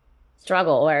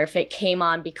struggle, or if it came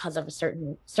on because of a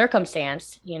certain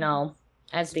circumstance,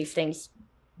 as these things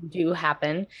do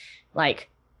happen, like,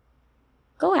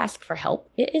 go ask for help.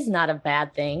 It is not a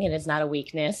bad thing. It is not a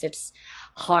weakness. It's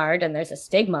hard and there's a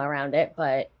stigma around it,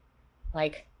 but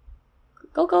like,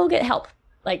 go get help.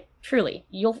 Like, truly,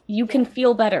 you can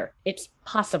feel better. It's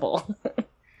possible.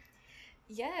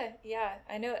 Yeah.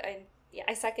 I know.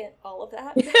 I second all of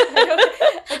that.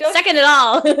 I don't second it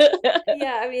all.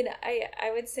 Yeah, I mean,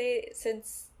 I would say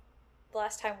since the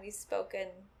last time we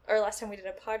last time we did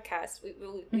a podcast,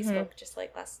 we spoke just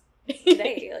like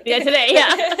today. Like, today,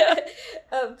 yeah.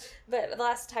 But the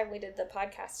last time we did the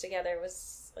podcast together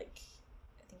was like,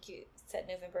 I think you said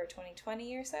November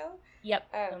 2020 or so. Yep,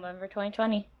 November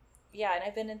 2020. Yeah, and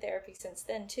I've been in therapy since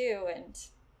then too, and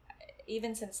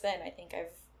even since then, I think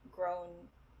I've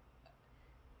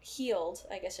healed,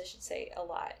 I guess I should say, a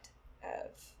lot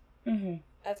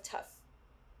of tough,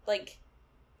 like,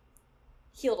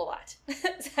 healed a lot.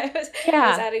 So I was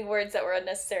adding words that were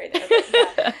unnecessary there,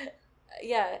 but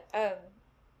yeah,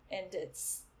 and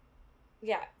it's,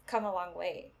 come a long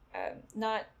way.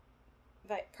 Not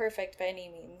perfect by any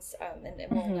means, and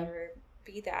it will never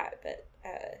be that, but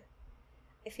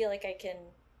I feel like I can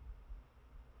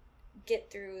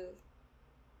get through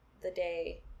the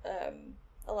day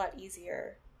a lot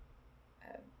easier.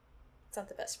 It's not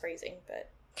the best phrasing,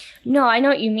 but No, I know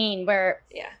what you mean. Where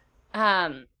yeah.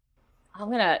 I'm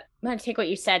gonna take what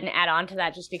you said and add on to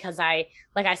that, just because like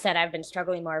I said, I've been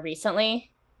struggling more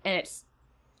recently, and it's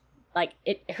like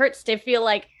it hurts to feel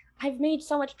like I've made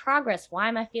so much progress. Why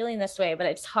am I feeling this way? But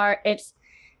it's hard. It's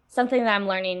something that I'm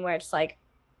learning where it's like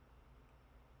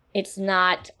it's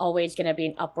not always going to be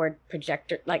an upward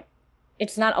projector. Like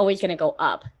it's not always going to go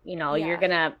up. You know, Yeah. you're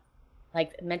going to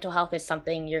like mental health is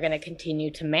something you're going to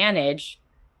continue to manage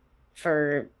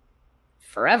for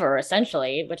forever,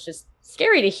 essentially, which is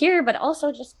scary to hear, but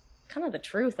also just kind of the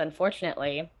truth,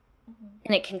 unfortunately.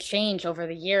 And it can change over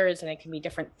the years and it can be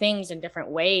different things in different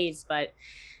ways, but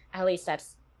at least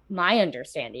that's my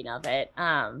understanding of it.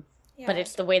 But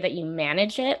it's the way that you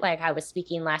manage it. Like I was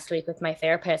speaking last week with my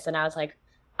therapist and I was like,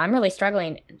 I'm really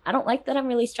struggling. I don't like that I'm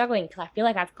really struggling because I feel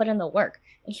like I've put in the work.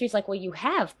 And she's like, well, you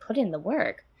have put in the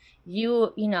work.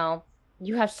 You know,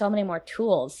 you have so many more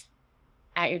tools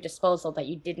at your disposal that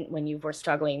you didn't when you were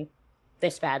struggling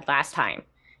this bad last time.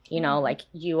 You know, like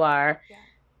you are,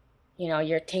 you know,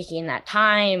 you're taking that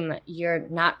time, you're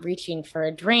not reaching for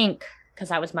a drink, because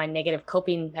that was my negative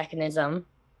coping mechanism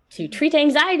to treat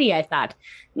anxiety. I thought,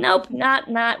 nope,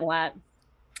 not what.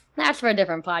 That's for a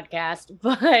different podcast.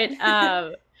 But,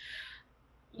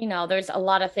 you know, there's a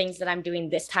lot of things that I'm doing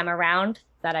this time around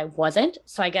that I wasn't.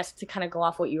 So I guess to kind of go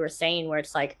off what you were saying, where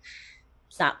it's like,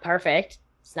 it's not perfect.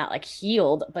 It's not like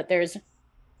healed, but there's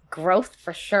growth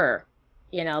for sure.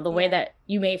 You know, the way that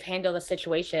you may have handled a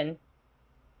situation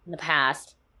in the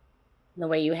past and the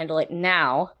way you handle it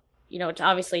now, you know, it's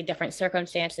obviously different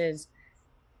circumstances,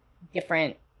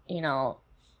 different, you know,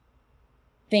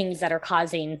 things that are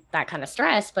causing that kind of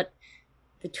stress, but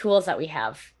the tools that we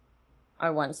have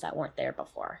are ones that weren't there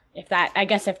before. If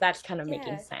that's kind of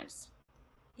making sense.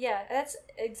 Yeah, that's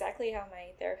exactly how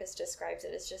my therapist describes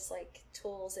it. It's just like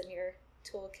tools in your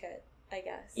toolkit, I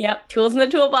guess. Yep, tools in the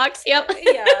toolbox. Yep.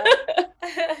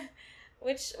 Yeah.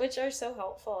 which are so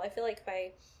helpful. I feel like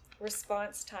my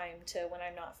response time to when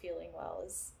I'm not feeling well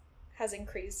has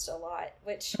increased a lot,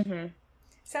 which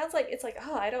sounds like it's like,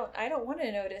 oh, I don't want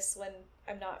to notice when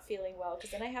I'm not feeling well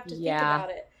because then I have to think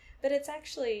about it. But it's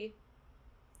actually,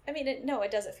 I mean,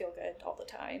 it doesn't feel good all the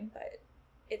time, but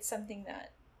it's something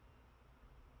that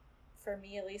for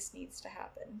me at least needs to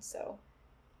happen. So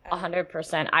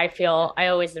 100%.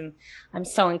 I'm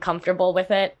so uncomfortable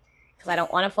with it because I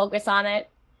don't want to focus on it,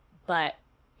 but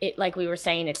it, like we were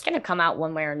saying, it's going to come out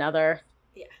one way or another.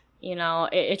 Yeah. You know,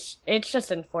 it's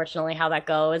just unfortunately how that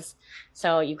goes.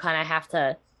 So you kind of have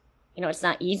to, you know, it's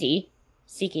not easy.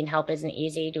 Seeking help isn't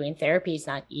easy. Doing therapy is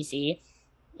not easy.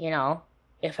 You know,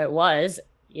 if it was,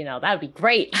 you know, that would be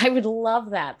great. I would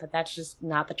love that, but that's just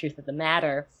not the truth of the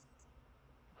matter.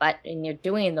 But when you're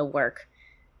doing the work,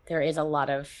 there is a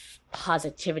lot of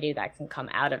positivity that can come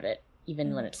out of it,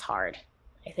 even when it's hard.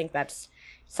 I think that's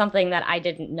something that I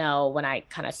didn't know when I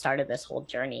kind of started this whole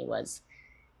journey was,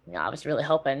 you know, I was really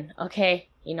hoping, okay,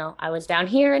 you know, I was down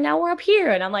here and now we're up here.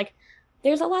 And I'm like,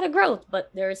 there's a lot of growth, but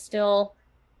there's still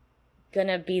going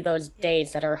to be those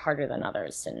days that are harder than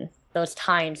others and those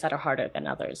times that are harder than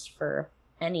others for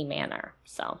any manner.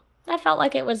 So I felt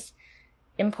like it was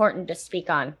important to speak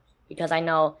on because I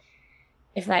know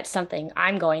if that's something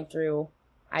I'm going through,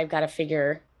 I've got to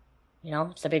figure, you know,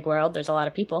 it's a big world. There's a lot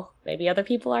of people. Maybe other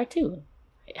people are too.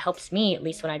 It helps me, at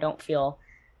least when I don't feel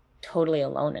totally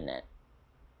alone in it.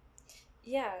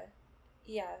 Yeah.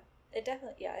 It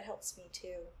definitely, it helps me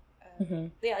too.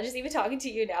 Yeah, just even talking to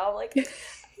you now, I'm like,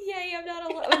 yay, I'm not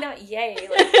alone. Not yay. Like,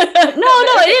 no,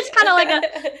 it is kind of like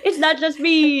it's not just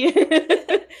me.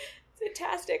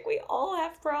 Fantastic. We all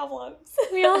have problems.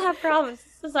 We all have problems.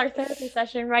 This is our therapy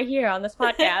session right here on this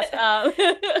podcast.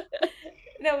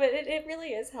 No, but it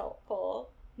really is helpful.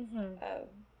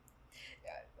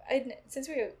 Since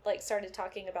we like started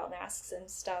talking about masks and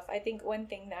stuff, I think one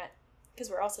thing that, because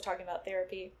we're also talking about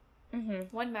therapy,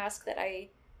 one mask that I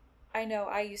know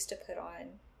I used to put on,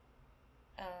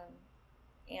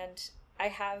 and I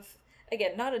have,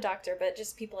 again, not a doctor, but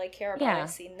just people I care about, I've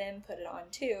seen them put it on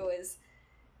too, is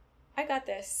I got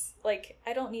this. Like,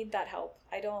 I don't need that help.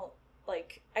 I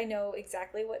know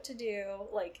exactly what to do.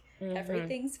 Like,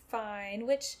 everything's fine,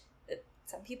 which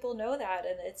some people know that,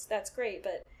 and that's great.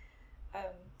 But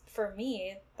for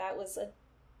me, that was a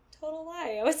total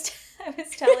lie. I was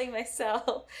telling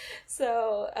myself.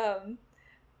 So,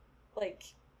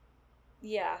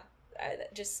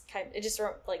 it just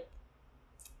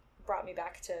brought me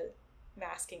back to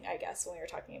masking, I guess, when we were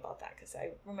talking about that, because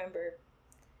I remember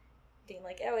being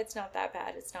like, oh, it's not that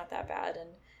bad, and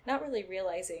not really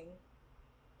realizing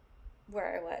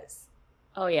where I was.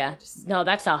 Oh yeah. Just No,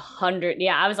 that's 100.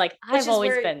 Yeah, I was like, which I've is always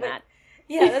where been that.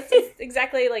 yeah, that's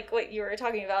exactly like what you were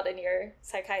talking about in your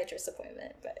psychiatrist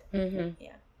appointment. But Mm-hmm.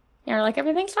 yeah, You're like,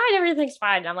 everything's fine, everything's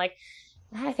fine. I'm like,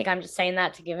 I think I'm just saying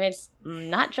that to convince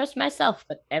not just myself,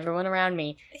 but everyone around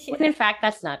me. When yeah. in fact,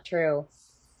 that's not true.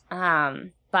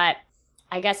 But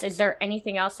I guess, is there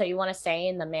anything else that you want to say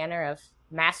in the manner of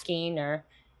masking or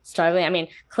struggling? I mean,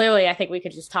 clearly, I think we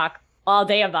could just talk all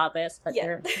day about this, but Yeah.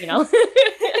 there,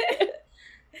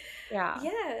 yeah.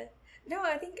 Yeah. No,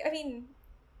 I mean,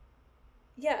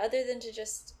 yeah, other than to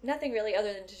just, nothing really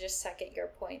other than to just second your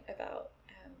point about,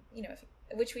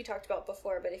 which we talked about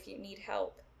before, but if you need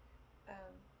help, um,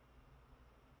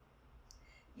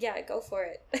 yeah, go for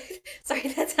it. Sorry,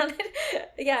 that sounded,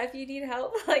 yeah, if you need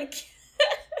help, like,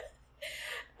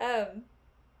 um,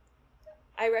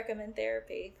 I recommend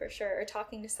therapy for sure, or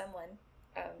talking to someone,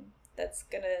 that's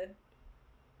gonna,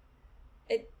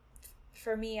 it,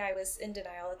 for me, I was in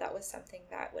denial that was something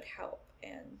that would help,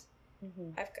 and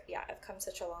Mm-hmm. I've come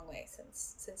such a long way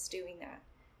since doing that.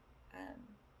 Um,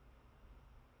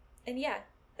 and yeah,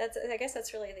 that's I guess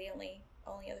that's really the only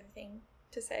other thing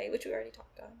to say, which we already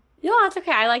talked on. No, that's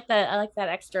okay. I like that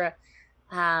extra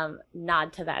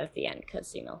nod to that at the end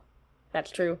because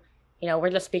that's true. We're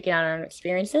just speaking on our own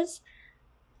experiences.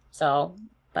 So,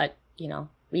 but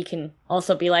we can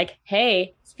also be like,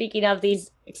 hey, speaking of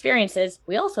these experiences,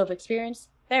 we also have experienced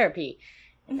therapy,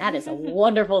 and that is a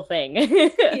wonderful thing.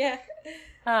 Yeah.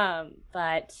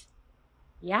 But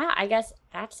yeah, I guess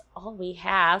that's all we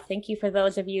have. Thank you for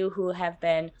those of you who have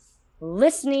been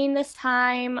listening this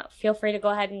time. Feel free to go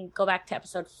ahead and go back to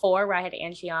episode 4 where I had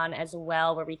Angie on as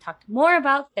well, where we talked more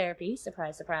about therapy.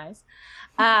 Surprise, surprise.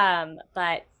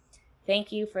 But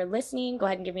thank you for listening. Go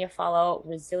ahead and give me a follow,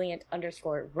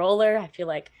 resilient_roller. I feel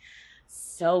like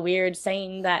so weird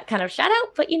saying that kind of shout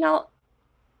out, but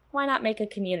why not make a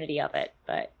community of it?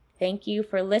 But thank you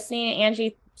for listening.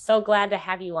 Angie, so glad to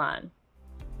have you on.